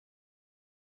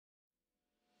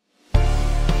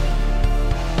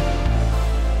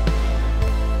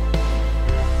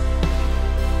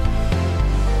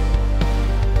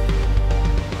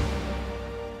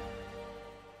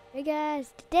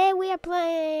guys, today we are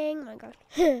playing, oh my god.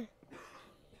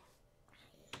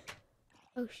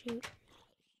 Oh shoot.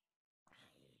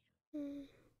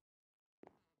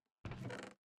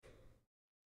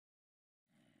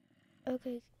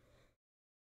 Okay.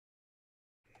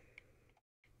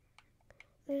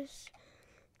 This,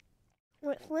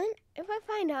 what, flint? If I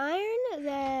find iron,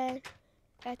 then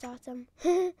that's awesome.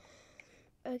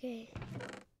 Okay.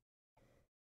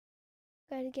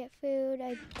 Gotta get food.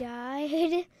 I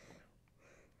died.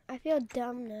 I feel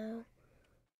dumb now.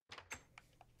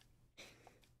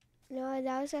 No,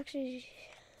 that was actually,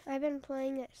 I've been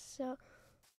playing it a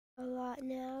lot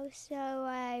now, so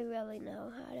I really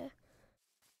know how to.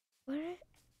 What?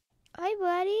 Hi,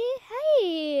 buddy.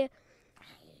 Hey.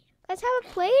 Let's have a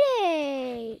play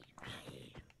date.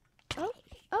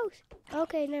 Oh,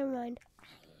 okay, never mind.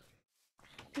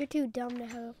 You're too dumb to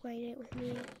have a play date with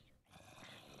me.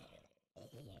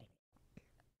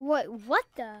 What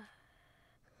the?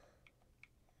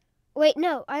 Wait,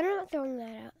 no, I'm not throwing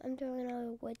that out. I'm throwing all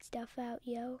the wood stuff out,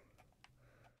 yo.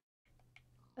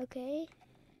 Okay.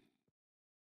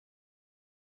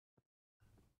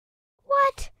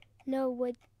 What? No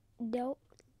wood, no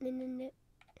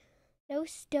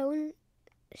stone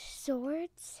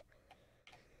swords?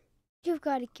 You've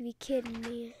got to be kidding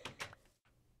me.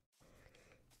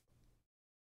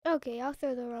 Okay, I'll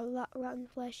throw the rotten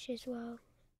flesh as well.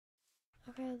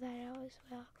 I'll throw that out as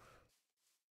well.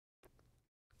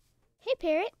 Hey,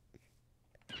 parrot.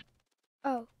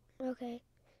 Oh, okay.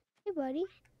 Hey, buddy.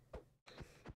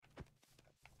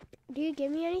 Do you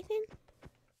give me anything?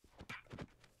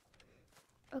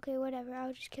 Okay, whatever.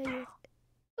 I'll just kill you.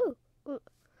 Ooh,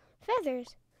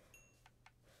 feathers.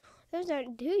 Those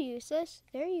aren't too useless.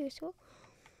 They're useful.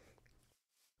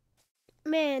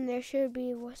 Man, there should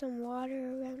be some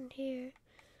water around here.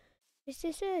 Is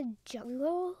this a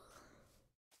jungle?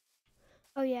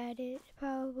 Oh yeah, it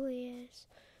probably is.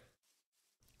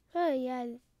 Oh yeah,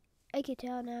 I can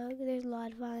tell now. There's a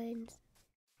lot of vines.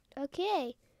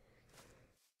 Okay.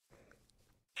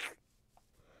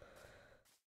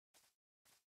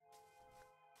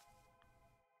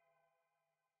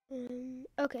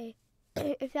 Okay.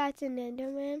 If that's an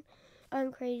Enderman,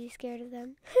 I'm crazy scared of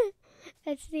them.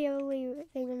 That's the only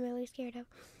thing I'm really scared of.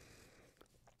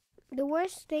 The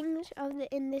worst things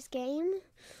in this game,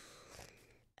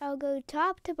 I'll go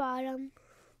top to bottom.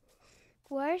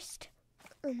 Worst,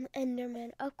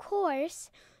 Enderman. Of course,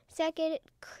 second,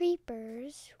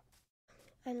 creepers.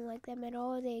 I don't like them at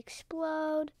all. They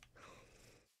explode.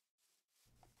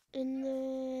 And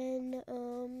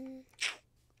then,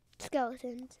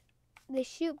 skeletons. They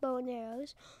shoot bow and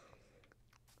arrows.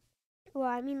 Well,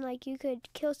 I mean, like, you could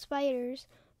kill spiders.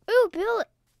 Ooh, Bill!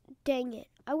 Dang it.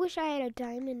 I wish I had a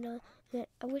diamond.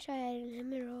 I wish I had an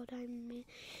emerald diamond.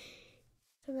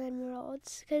 Some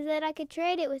emeralds. Because then I could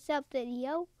trade it with something,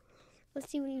 yo. Let's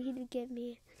see what he would give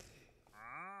me.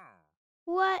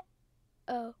 What?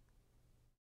 Oh.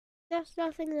 That's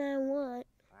nothing that I want.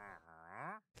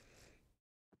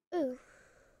 Ooh.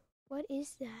 What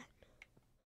is that?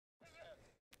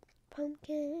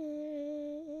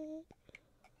 Pumpkin.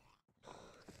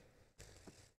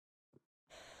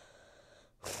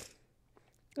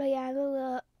 Oh yeah, I'm a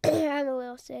little I'm a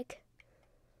little sick.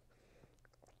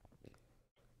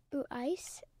 Ooh,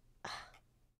 ice?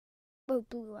 Oh,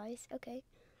 blue ice, okay.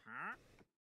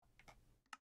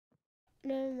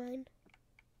 Never mind.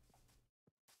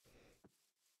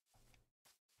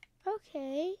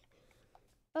 Okay.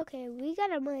 Okay, we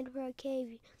gotta mine for a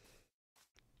cave.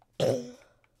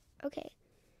 Okay.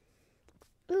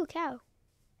 Ooh, cow.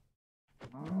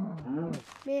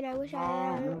 Man, I wish I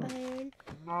had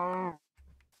iron.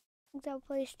 Without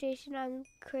PlayStation, I'm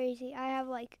crazy. I have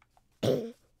like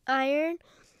iron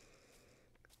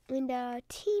and a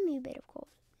teeny bit of gold.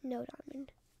 No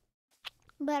diamond.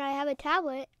 But I have a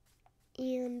tablet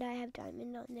and I have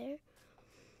diamond on there.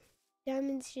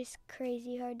 Diamond's just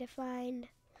crazy hard to find,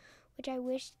 which I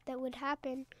wish that would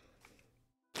happen.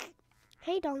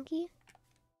 Hey, donkey.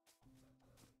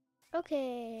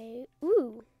 Okay.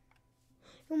 Ooh.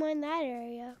 Who mined that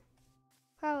area?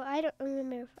 Oh, I don't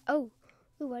remember. Oh.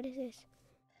 Ooh, what is this?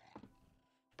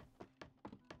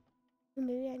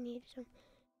 Maybe I need some.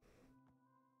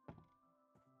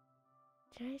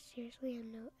 Did I seriously have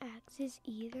no axes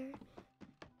either?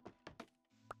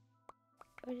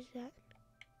 What is that?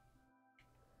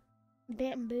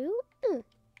 Bamboo? Ooh,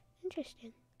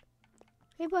 interesting.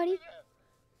 Hey, buddy.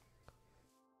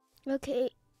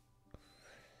 Okay.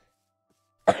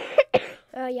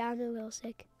 Oh, yeah, I'm a little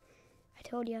sick. I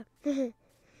told you.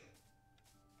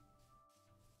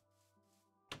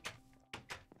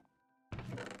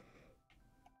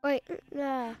 Wait,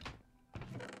 nah.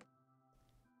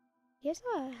 Yes,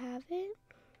 I have it.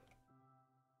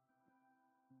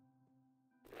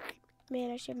 Man,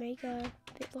 I should make a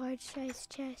bit large size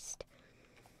chest.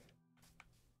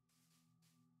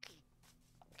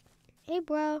 Hey,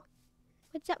 bro.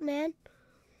 What's up, man?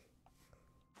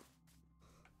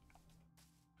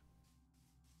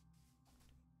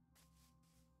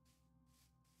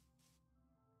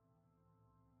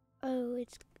 Oh,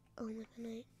 it's almost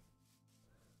night.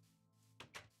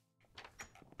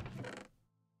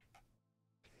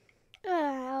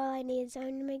 All I need is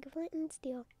iron to make a flint and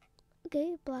steel.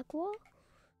 Okay, black wall.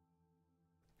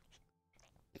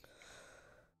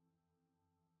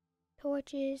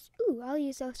 Torches. Ooh, I'll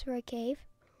use those for a cave.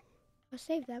 I'll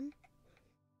save them.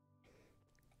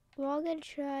 We're all gonna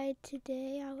try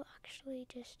today. I'll actually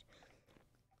just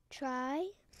try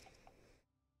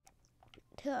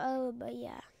to, but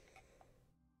yeah.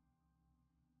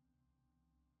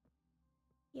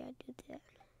 Yeah, do that.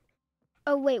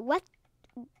 Oh, wait, what?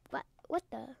 What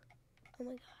the? Oh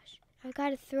my gosh. I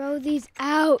gotta throw these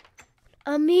out.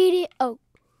 Immediate. Oh.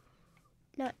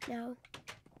 Not now.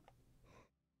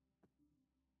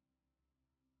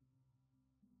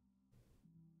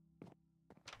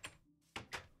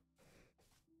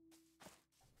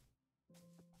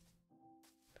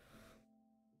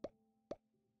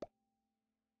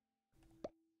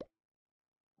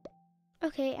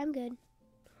 Okay, I'm good.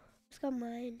 Let's go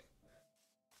mine.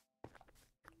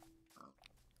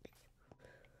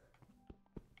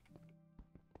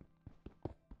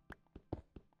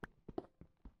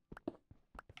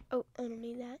 Oh, I don't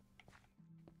need that.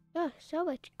 Oh, so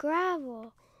much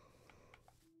gravel.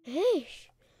 Ish.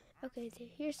 Okay, so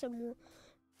here's some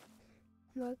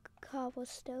more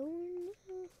cobblestone.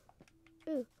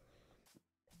 Ooh.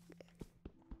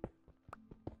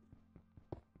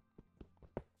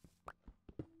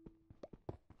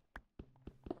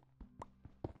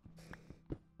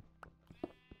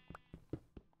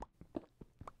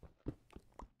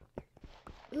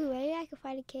 Ooh, maybe I can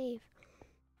find a cave.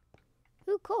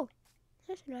 Ooh, cool.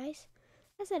 That's nice.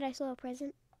 That's a nice little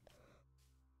present.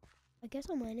 I guess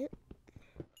I'll mine it.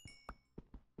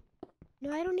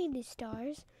 No, I don't need these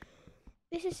stars.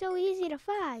 This is so easy to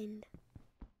find.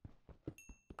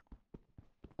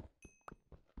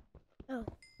 Oh,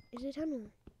 is it a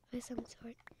tunnel of some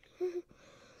sort?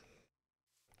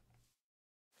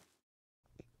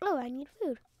 Oh, I need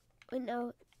food. Oh,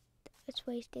 no, that's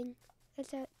wasting.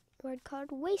 That's a word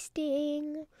called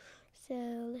wasting. So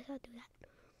let's not do that.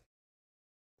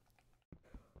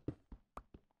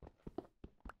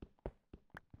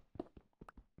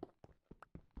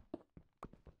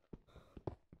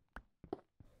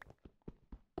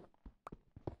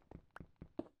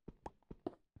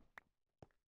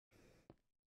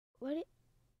 What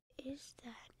is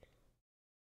that?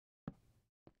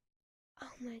 Oh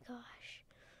my gosh.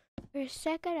 For a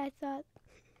second I thought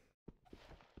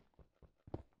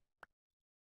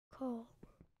coal.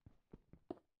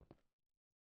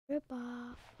 Rip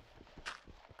off.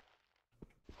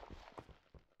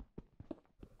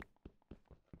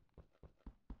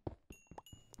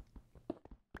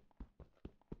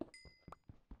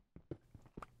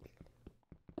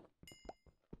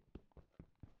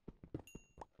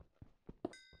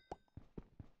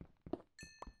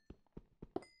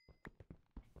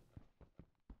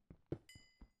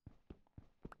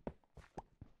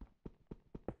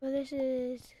 Well, this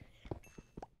is...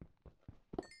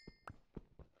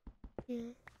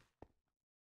 Yeah.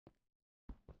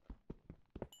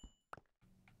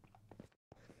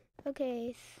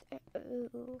 Okay.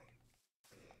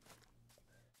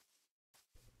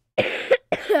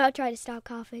 I'll try to stop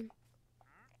coughing.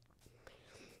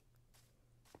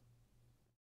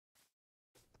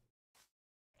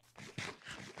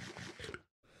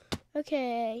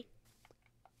 Okay.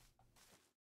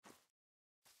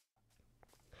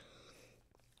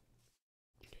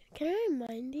 Can I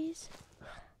remind these?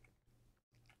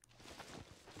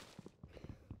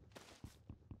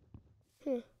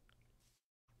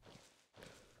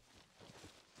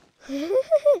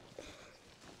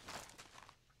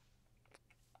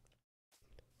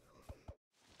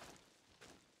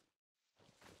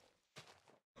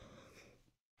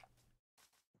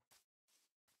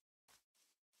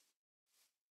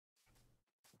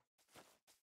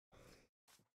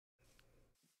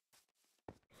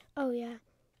 Oh, yeah.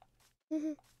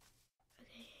 Okay.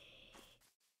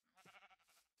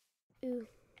 Ooh.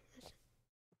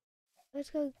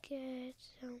 Let's go get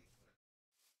some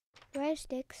rice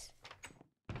sticks.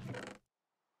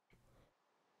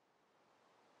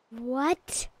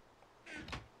 What?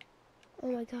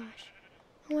 Oh my gosh.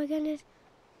 Oh my goodness.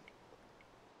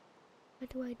 What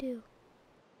do I do?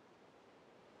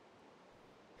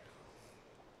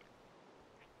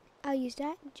 I'll use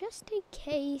that just in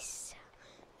case.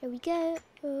 There we go.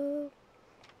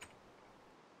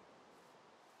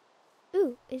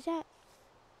 Ooh, is that?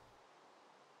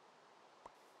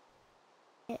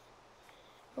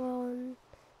 Well,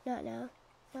 not now.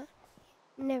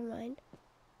 Never mind.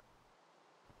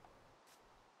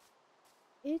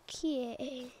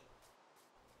 Okay.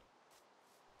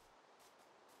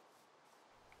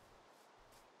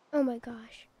 Oh my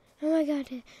gosh. Oh my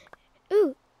god.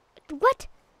 Ooh, what?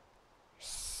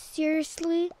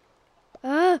 Seriously?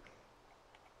 I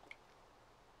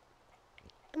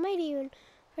might even,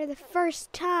 for the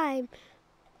first time,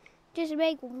 just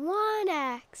make one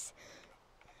axe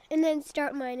and then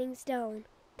start mining stone.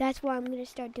 That's what I'm going to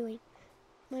start doing.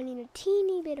 Mining a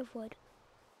teeny bit of wood.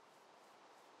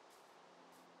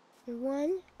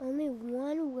 Only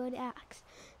one wood axe.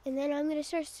 And then I'm going to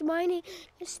start mining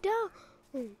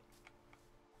stone.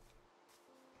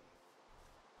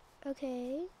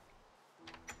 Okay.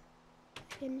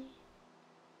 And,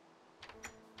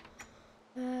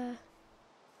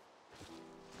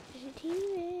 just a teeny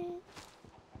bit.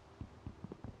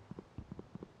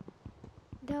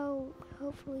 They'll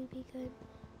hopefully be good.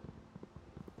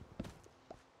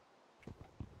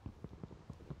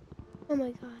 Oh my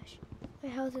gosh, my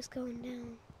health is going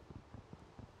down.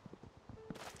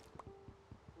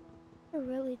 I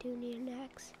really do need an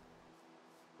axe.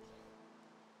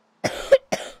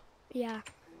 Yeah.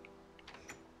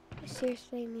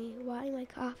 Seriously, me, why am I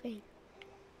coughing?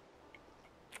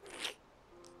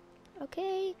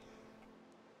 Okay.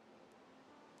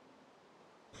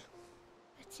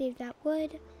 Let's save that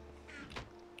wood.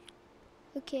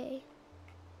 Okay.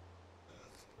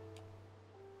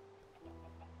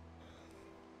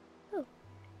 Oh.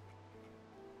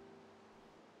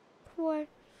 4.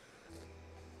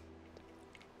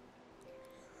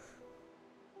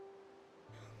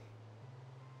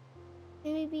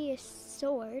 Maybe a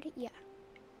sword, yeah.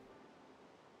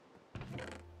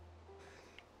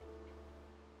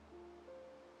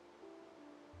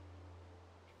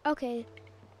 Okay.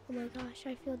 Oh my gosh,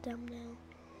 I feel dumb now.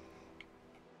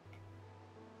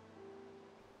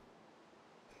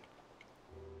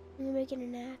 I'm making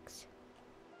an axe.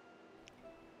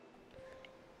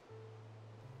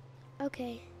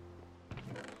 Okay.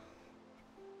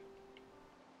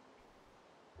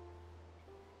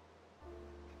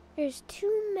 There's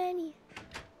too many.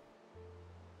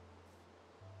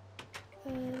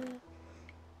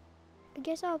 I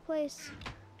guess I'll place.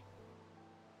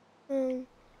 I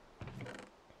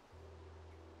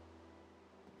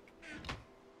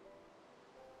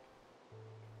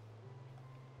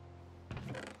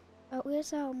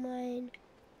guess I'll mine.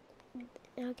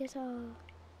 I guess I'll.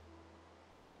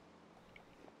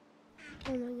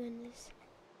 Oh my goodness.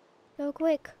 Go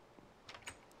quick.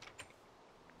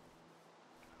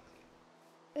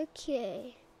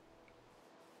 Okay.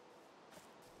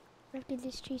 After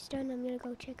this tree's done, I'm gonna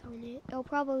go check on it. It'll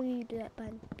probably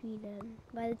be done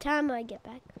by the time I get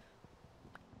back.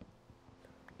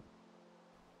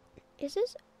 Is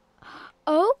this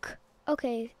oak?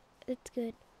 Okay, that's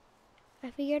good.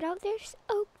 I figured out there's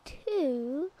oak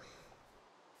too.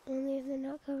 Only if they're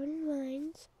not covered in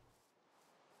vines.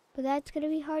 But that's gonna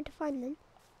be hard to find them.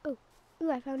 Oh, ooh,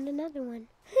 I found another one.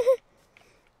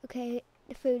 Okay,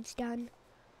 the food's done.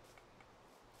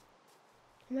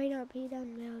 It might not be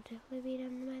done, but it'll definitely be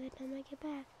done by the time I get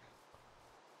back.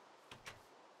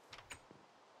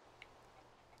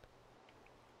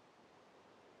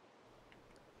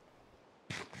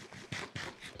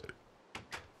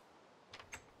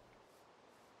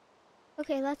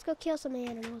 Okay, let's go kill some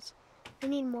animals. We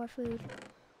need more food.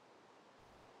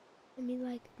 I mean,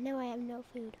 like, now I have no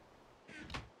food.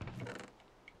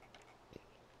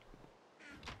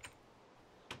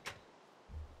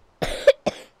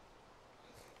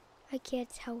 I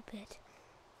can't help it.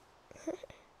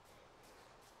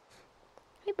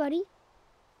 Hey, buddy.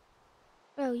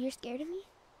 Oh, you're scared of me?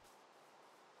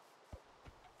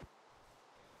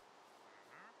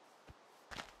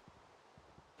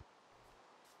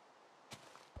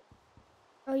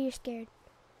 Oh, you're scared.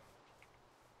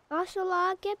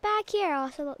 Ocelot, get back here,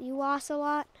 Ocelot. You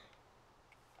Ocelot.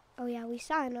 Oh yeah, we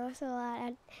saw an ocelot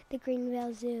at the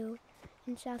Greenville Zoo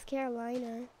in South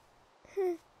Carolina.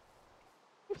 Hey,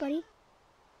 buddy.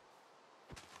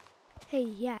 Hey,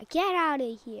 yeah, get out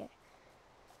of here.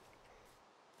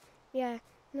 Yeah,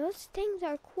 those things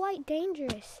are quite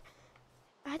dangerous.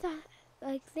 I thought,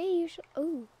 like, they usually...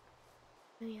 Oh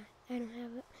yeah, I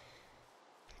don't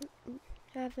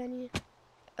have any...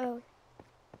 Oh.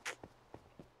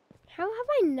 How have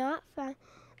I not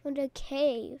found a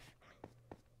cave?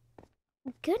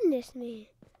 Goodness me.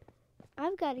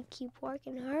 I've got to keep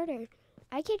working harder.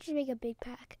 I can't just make a big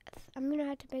pack. I'm gonna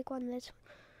have to make one this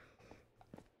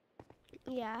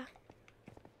one. Yeah.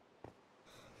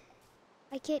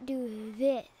 I can't do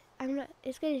this. I'm not,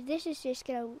 this is just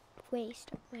gonna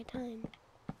waste my time.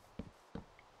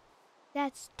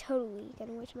 That's totally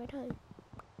gonna waste my time.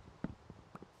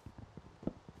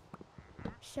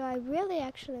 So I really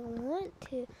actually want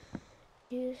to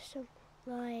do some,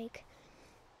 like,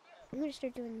 I'm gonna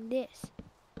start doing this.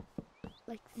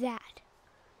 Like that.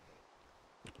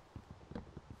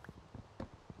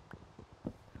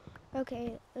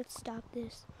 Okay, let's stop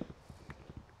this.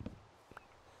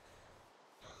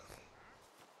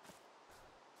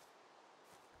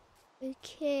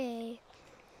 Okay.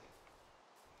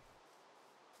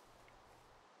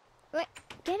 Wait,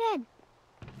 get in.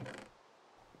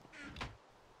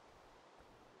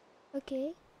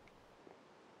 Okay.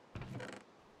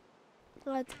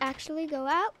 Let's actually go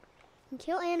out and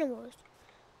kill animals.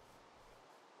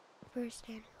 First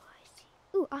animal I see.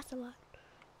 Ooh, ocelot.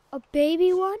 A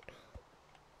baby one?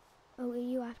 Oh, are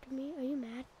you after me? Are you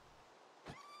mad?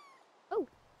 Oh.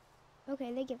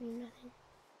 Okay, they give you nothing.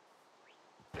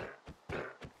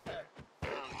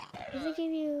 Does it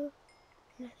give you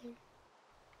nothing?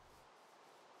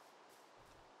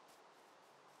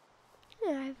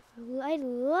 Yeah, I'd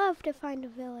love to find a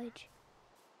village.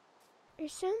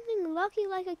 There's something lucky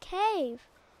like a cave.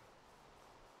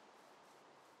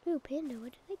 Ooh, panda,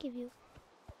 what did they give you?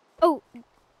 Oh!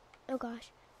 Oh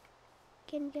gosh.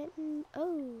 Can get in.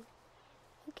 Oh.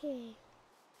 Okay.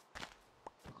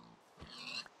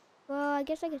 Well, I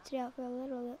guess I could stay out for a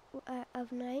little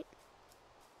of night.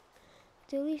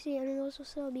 So at least the animals will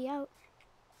still be out.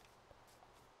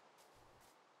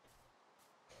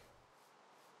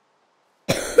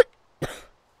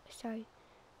 Sorry.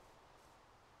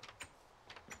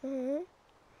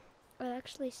 I'll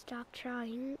actually stop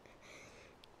trying,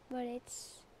 but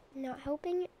it's not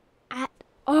helping at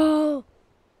all.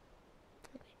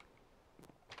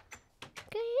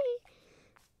 Okay.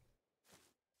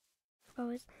 Oh,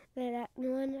 is that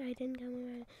one? I didn't come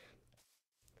around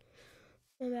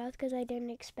my mouth because I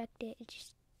didn't expect it. It's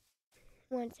just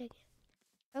 1 second.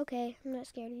 Okay, I'm not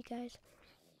scared of you guys.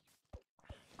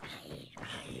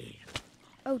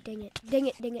 Oh, dang it. Dang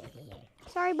it, dang it.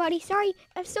 Sorry, buddy. Sorry.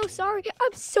 I'm so sorry.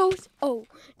 Oh,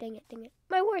 dang it, dang it.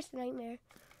 My worst nightmare.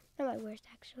 Not my worst,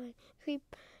 actually.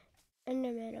 Creep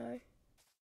Endermen are.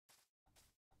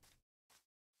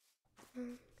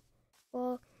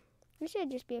 Well, you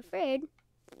should just be afraid.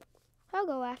 I'll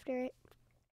go after it.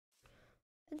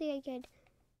 I think I could.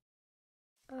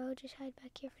 I'll just hide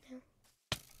back here for now.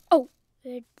 Oh,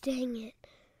 dang it.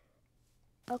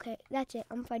 Okay, that's it.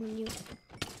 I'm fighting you.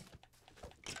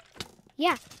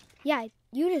 Yeah,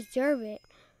 you deserve it.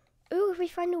 Ooh, if we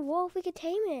find a wolf, we could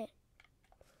tame it.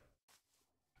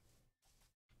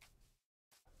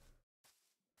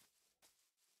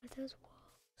 Are those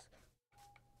wolves?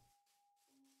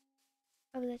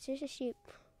 Oh, that's just a sheep.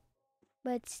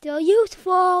 But still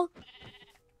useful.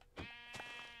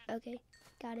 Okay,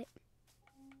 got it.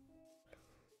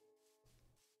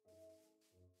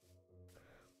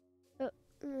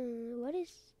 What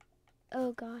is...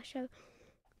 Oh gosh,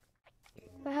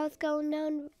 my health's going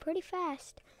down pretty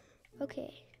fast.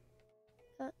 Okay.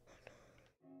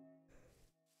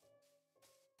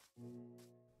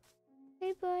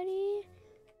 Hey, buddy.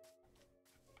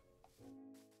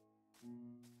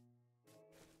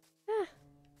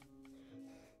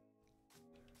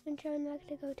 I'm trying not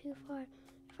to go too far.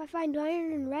 If I find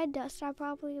iron and red dust, I'll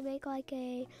probably make like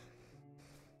a...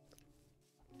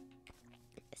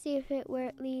 See if where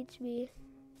it leads me.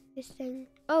 This thing.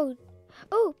 Oh,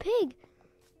 pig.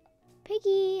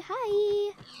 Piggy,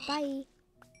 hi. Bye.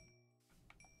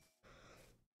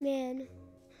 Man.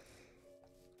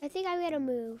 I think I gotta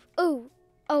move. Oh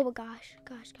my gosh.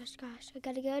 Gosh. I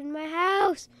gotta go in my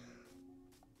house.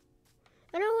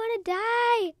 I don't want to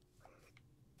die.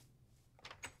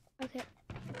 Okay.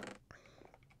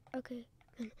 Okay.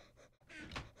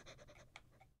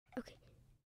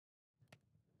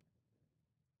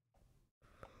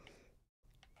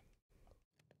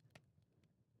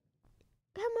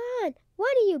 Come on.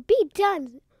 Why do you be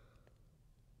done?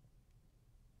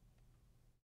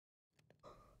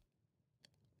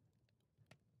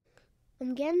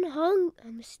 I'm getting hungry.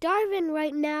 I'm starving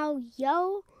right now,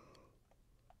 yo.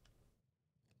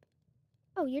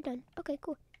 Oh, you're done. Okay,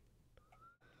 cool.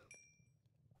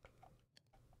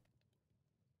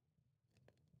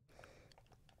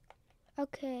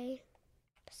 Okay.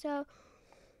 So,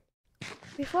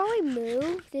 before we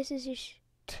move, this is just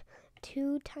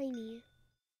too tiny.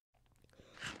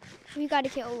 We gotta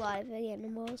kill a lot of the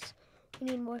animals. We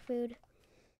need more food.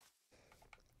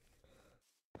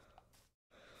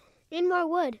 And more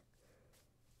wood.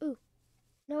 Ooh.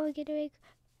 Now we get to make...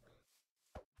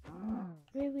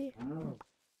 Maybe...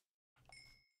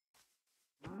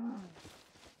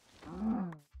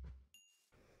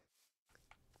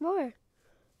 More.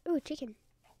 Ooh, chicken.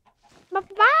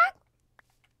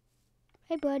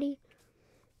 Hey, buddy.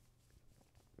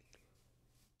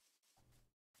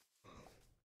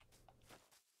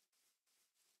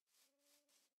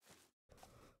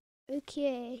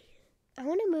 Okay. I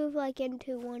want to move like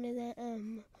into one of the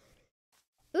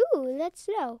Ooh, that's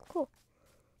snow. Cool.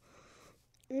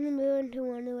 I'm gonna move into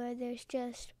one where there's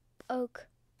just oak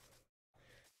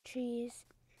trees,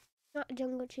 not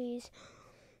jungle trees.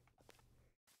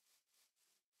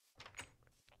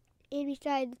 And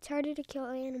besides, it's harder to kill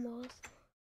animals.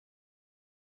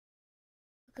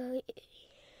 Okay.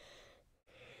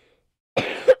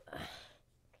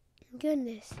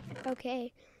 Goodness.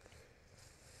 Okay.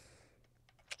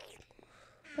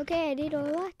 Okay, I need a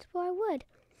lot more wood.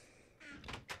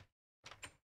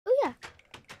 Oh yeah.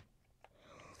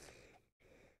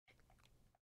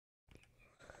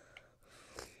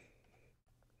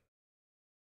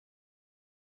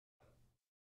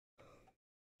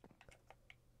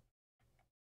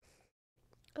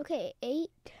 Okay,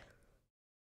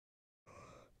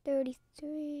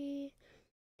 8:33,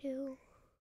 2.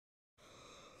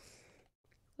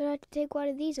 We're gonna have to take one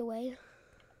of these away.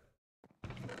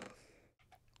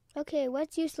 Okay,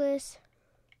 what's useless?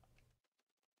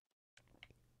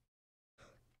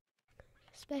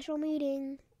 Special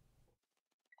meeting.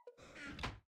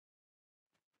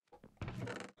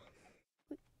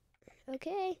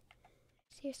 Okay.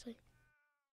 Seriously.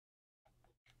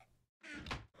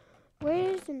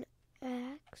 Where's an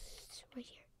axe? Right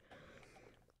here.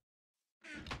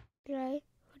 Did I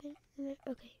put it in there?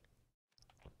 Okay.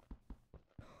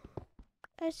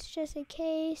 That's just a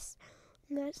case.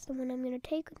 And that's the one I'm gonna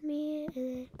take with me. And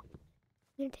then I'm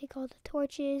gonna take all the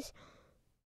torches.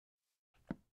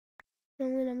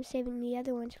 And then I'm saving the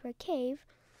other ones for a cave.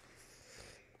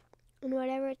 And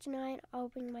whatever tonight, I'll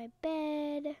bring my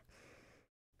bed.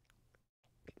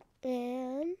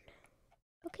 And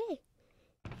okay.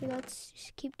 Let's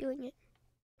just keep doing it.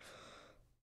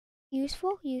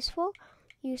 Useful, useful,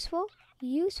 useful,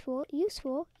 useful,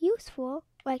 useful, useful.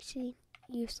 Actually,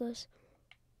 useless.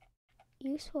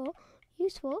 Useful,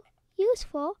 useful,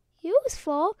 useful,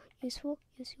 useful, useful,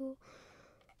 useful.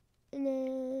 And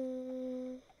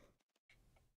then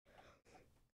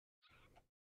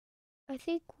I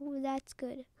think that's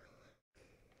good.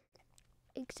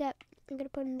 Except I'm gonna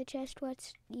put in the chest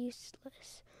what's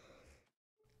useless.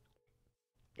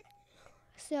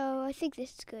 So I think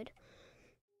this is good.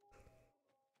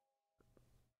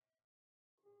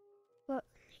 Well,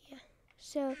 yeah.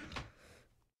 So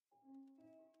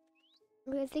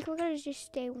I think we're gonna just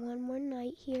stay one more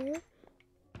night here.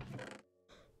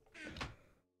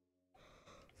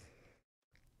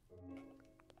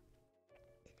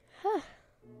 Huh.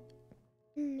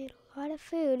 Need a lot of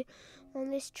food on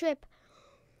this trip.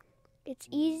 It's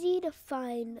easy to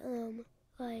find,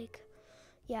 like,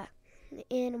 yeah, the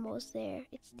animals there.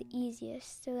 It's the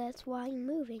easiest, so that's why I'm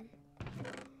moving.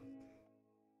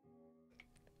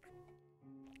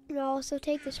 And I'll also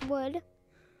take this wood.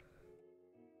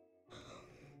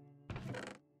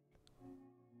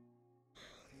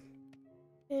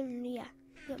 And yeah,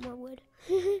 get more wood.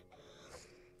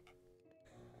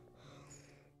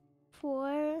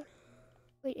 4.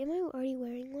 Wait, am I already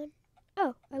wearing one?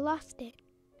 Oh, I lost it.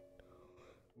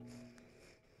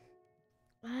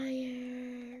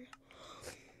 Iron.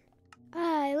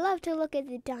 I love to look at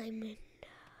the diamond.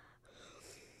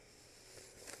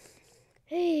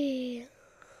 Hey.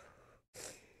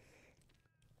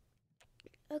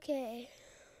 Okay.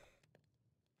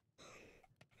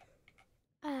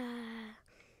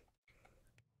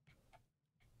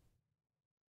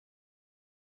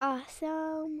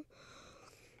 Awesome.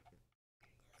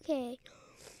 Okay.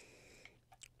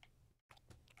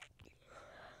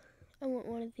 I want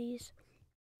one of these.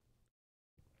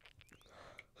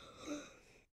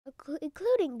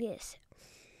 Including this.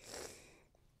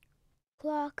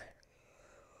 Clock.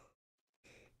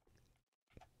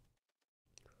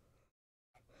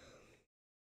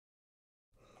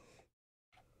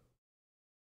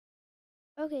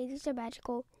 Okay, these are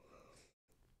magical.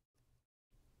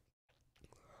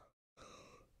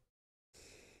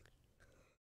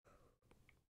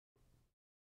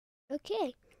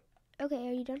 Okay. Okay,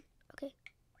 are you done? Okay.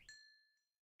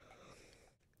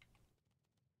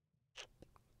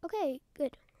 Okay,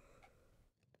 good.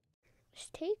 Let's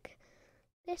take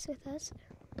this with us.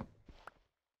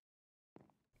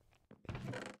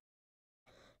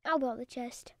 I'll build the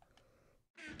chest.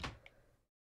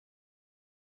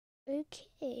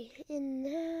 Okay, and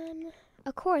then,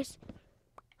 of course,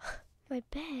 my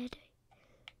bed.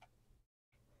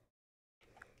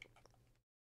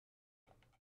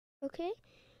 Okay,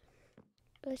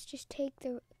 let's just take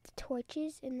the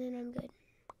torches and then I'm good.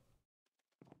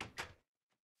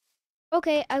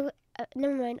 Okay,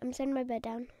 never mind. I'm setting my bed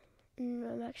down and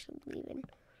I'm actually leaving.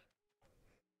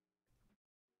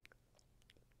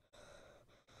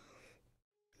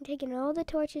 I'm taking all the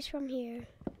torches from here.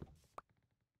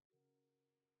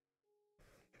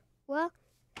 Well,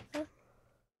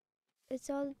 it's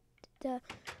all the...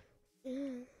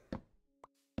 Is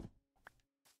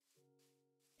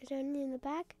there any in the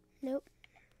back? Nope.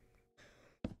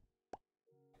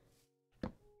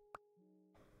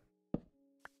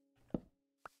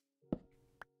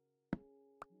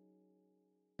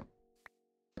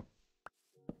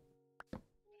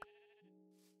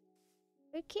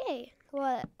 Okay,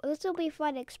 well, this will be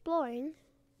fun exploring.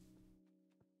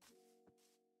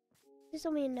 This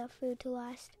will be enough food to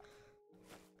last.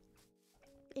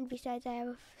 And besides, I have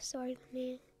a sword with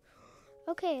me.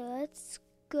 Okay, let's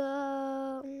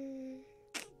go.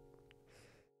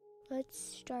 Let's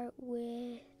start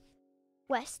with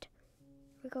west.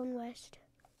 We're going west.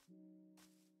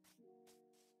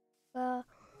 I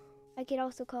could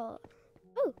also call...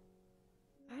 Oh!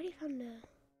 I already found a...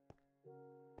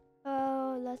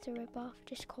 Oh, that's a ripoff.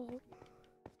 Just coal.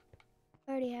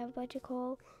 I already have a bunch of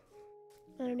coal.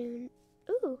 I don't even...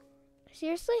 Ooh!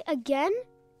 Seriously? Again?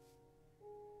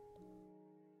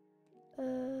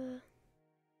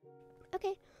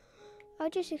 Okay. I'll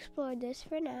just explore this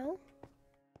for now.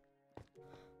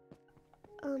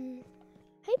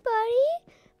 Hey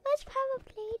buddy! Let's have a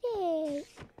play date!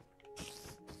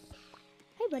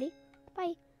 Hey buddy.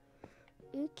 Bye.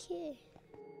 Okay.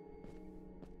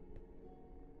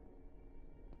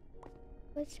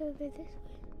 What's over this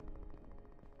way?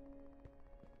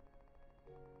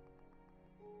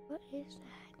 What is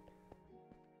that?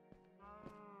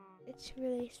 It's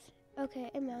really...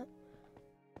 Okay, I'm out.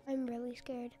 I'm really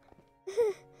scared.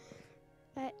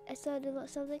 I saw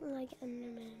something like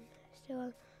Enderman.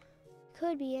 So,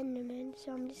 could be Enderman,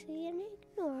 so I'm just gonna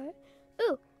ignore it.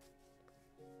 Ooh!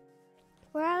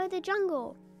 We're out of the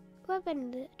jungle. I've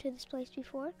been to this place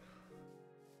before.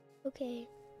 Okay.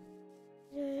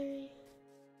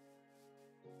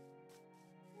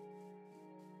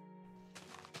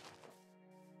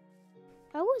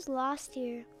 I was lost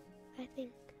here, I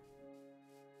think.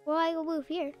 Well, I will move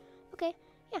here. Okay,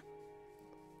 yeah.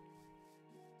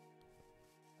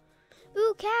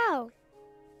 Ooh, cow!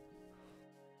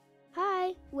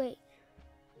 Hi. Wait.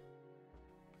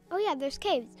 Oh yeah, there's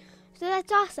caves. So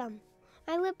that's awesome.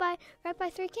 I live right by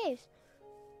 3 caves.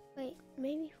 Wait,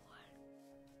 maybe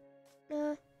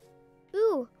 4.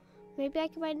 Ooh, maybe I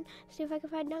can see if I can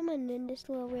find diamond in this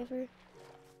little river.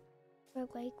 Or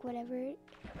lake, whatever.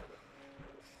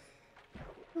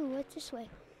 Ooh, what's this way?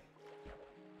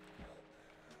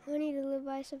 I need to live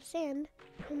by some sand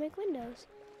and make windows.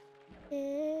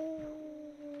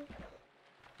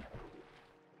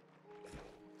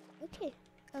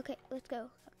 Okay, let's go.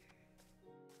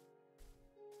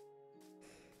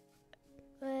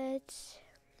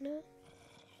 No.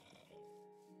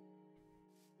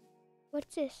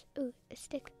 What's this? Ooh, a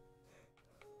stick.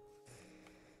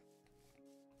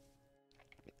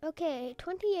 Okay,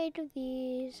 28 of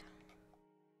these.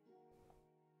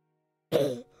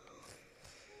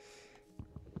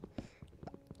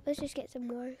 Let's just get some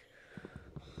more.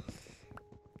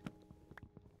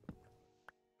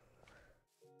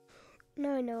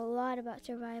 Now I know a lot about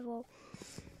survival.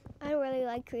 I don't really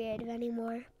like creative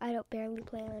anymore. I don't barely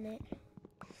play on it.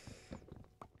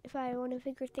 If I want to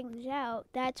figure things out,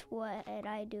 that's what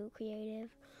I do, creative.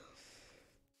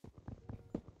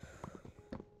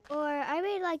 Or I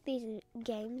made like these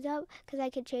games up because I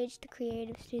could change the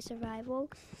creative to survival.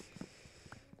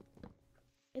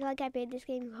 Like I made this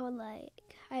game called like,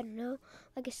 I don't know,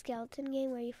 like a skeleton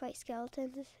game where you fight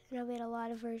skeletons, and I made a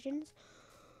lot of versions.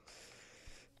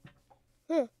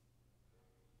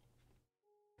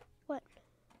 What?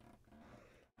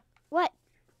 What?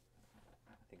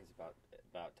 I think it's about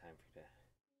time for you to...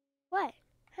 What?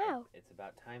 How? It's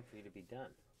about time for you to be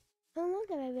done. How long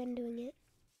have I been doing it?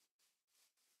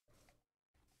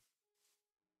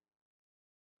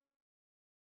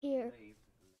 Here. Leave.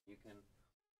 You can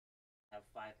have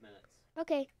 5 minutes.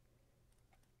 Okay.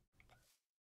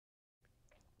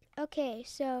 Okay,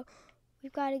 so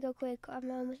we've got to go quick. I'm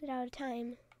almost out of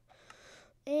time.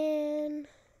 And...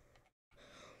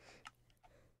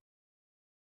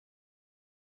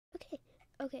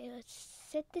 Okay, let's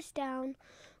sit this down.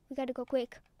 We got to go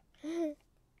quick.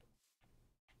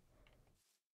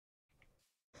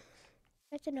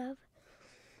 That's enough.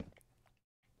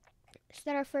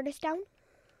 that are furthest down.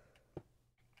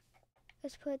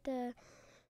 Let's put the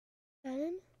that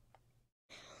in.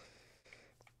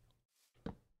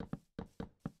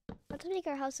 Let's make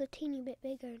our house a teeny bit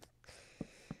bigger.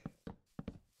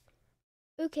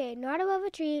 Okay, not above a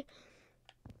tree.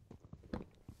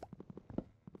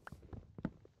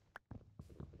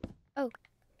 Oh,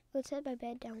 let's set my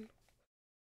bed down.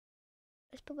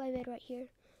 Let's put my bed right here.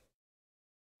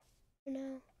 For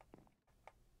now.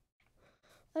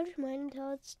 I'll just mine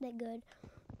until it's that good.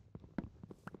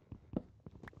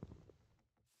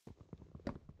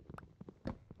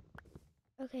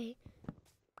 Okay.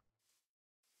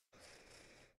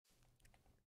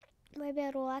 My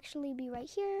bed will actually be right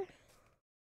here.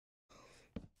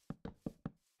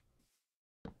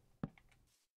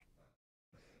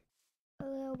 A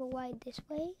little bit wide this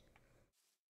way.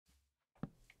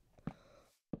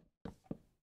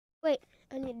 Wait,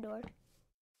 I need a door.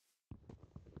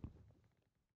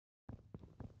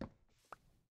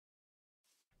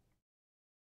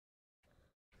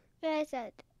 Yeah, it's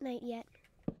at night yet.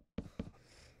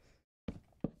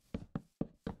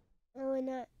 I will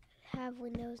not have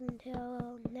windows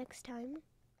until next time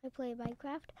I play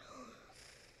Minecraft.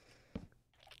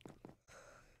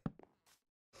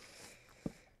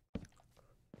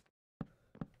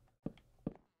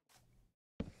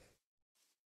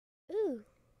 Ooh,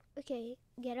 okay,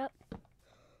 get up.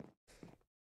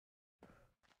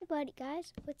 Hey buddy,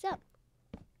 guys, what's up?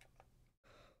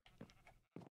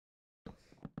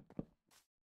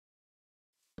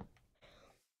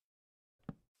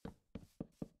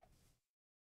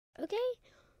 Okay.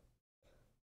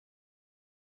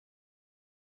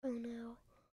 Oh no.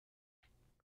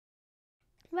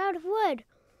 I'm out of wood.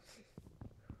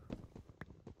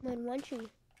 I'm on one tree.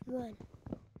 One.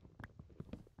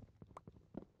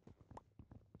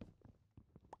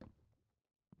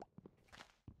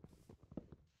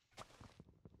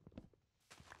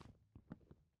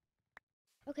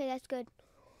 Okay, that's good.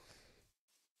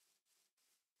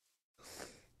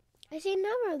 I see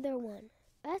another one.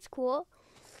 That's cool.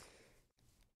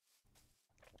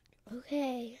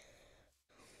 Okay.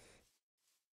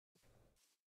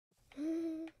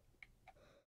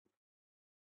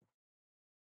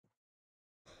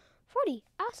 40.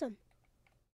 Awesome.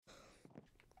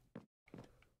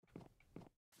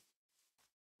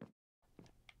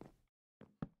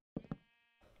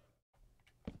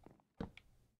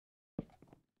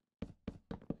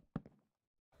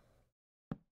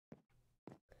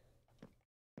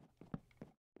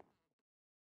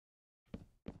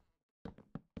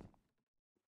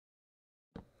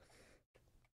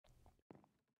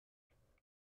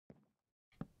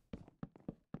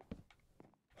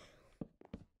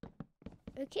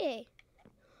 Okay.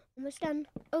 Almost done.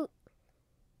 Oh.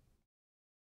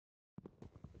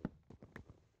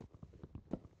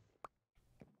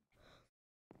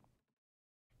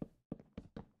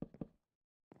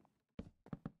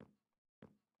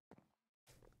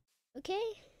 Okay.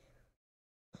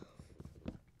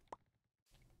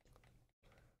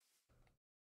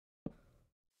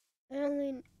 I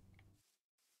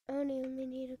only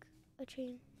need a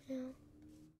chain now.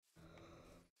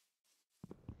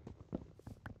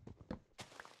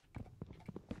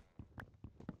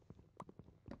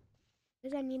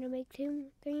 Because I need to make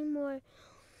 3 more.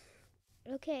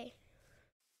 Okay.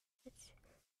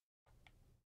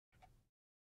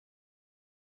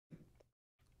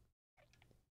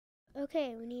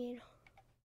 Okay, we need.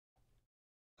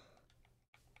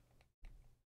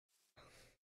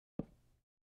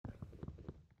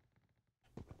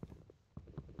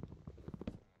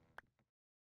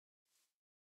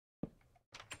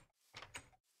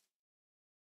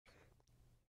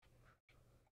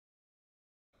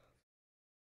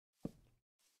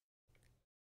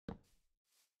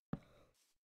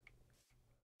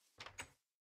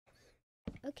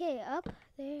 Okay, up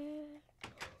there.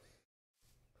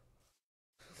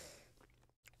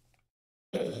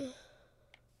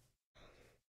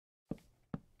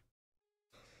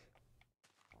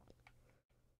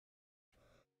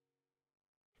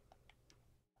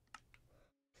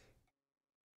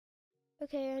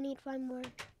 Okay, I need 5 more.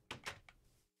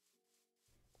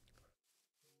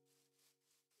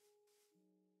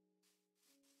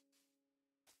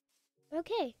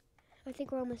 Okay, I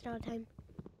think we're almost out of time.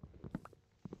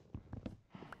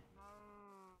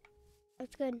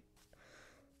 That's good.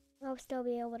 I'll still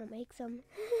be able to make some.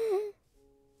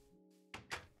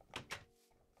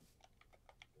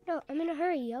 No, I'm in a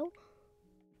hurry, yo.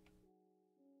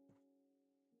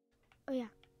 Oh yeah.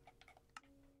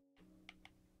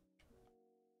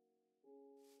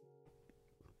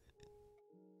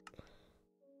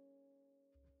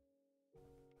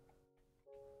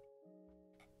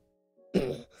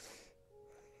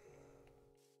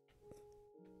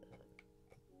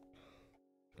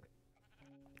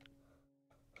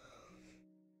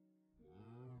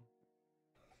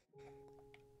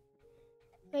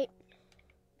 Wait.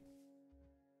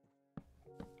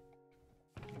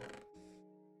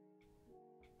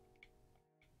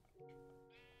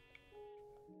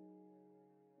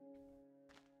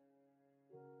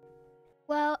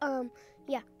 Well,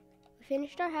 yeah, we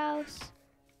finished our house.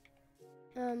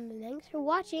 Thanks for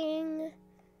watching.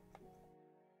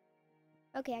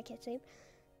 Okay, I can't sleep.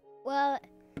 Well,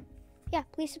 yeah,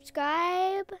 please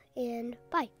subscribe and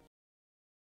bye.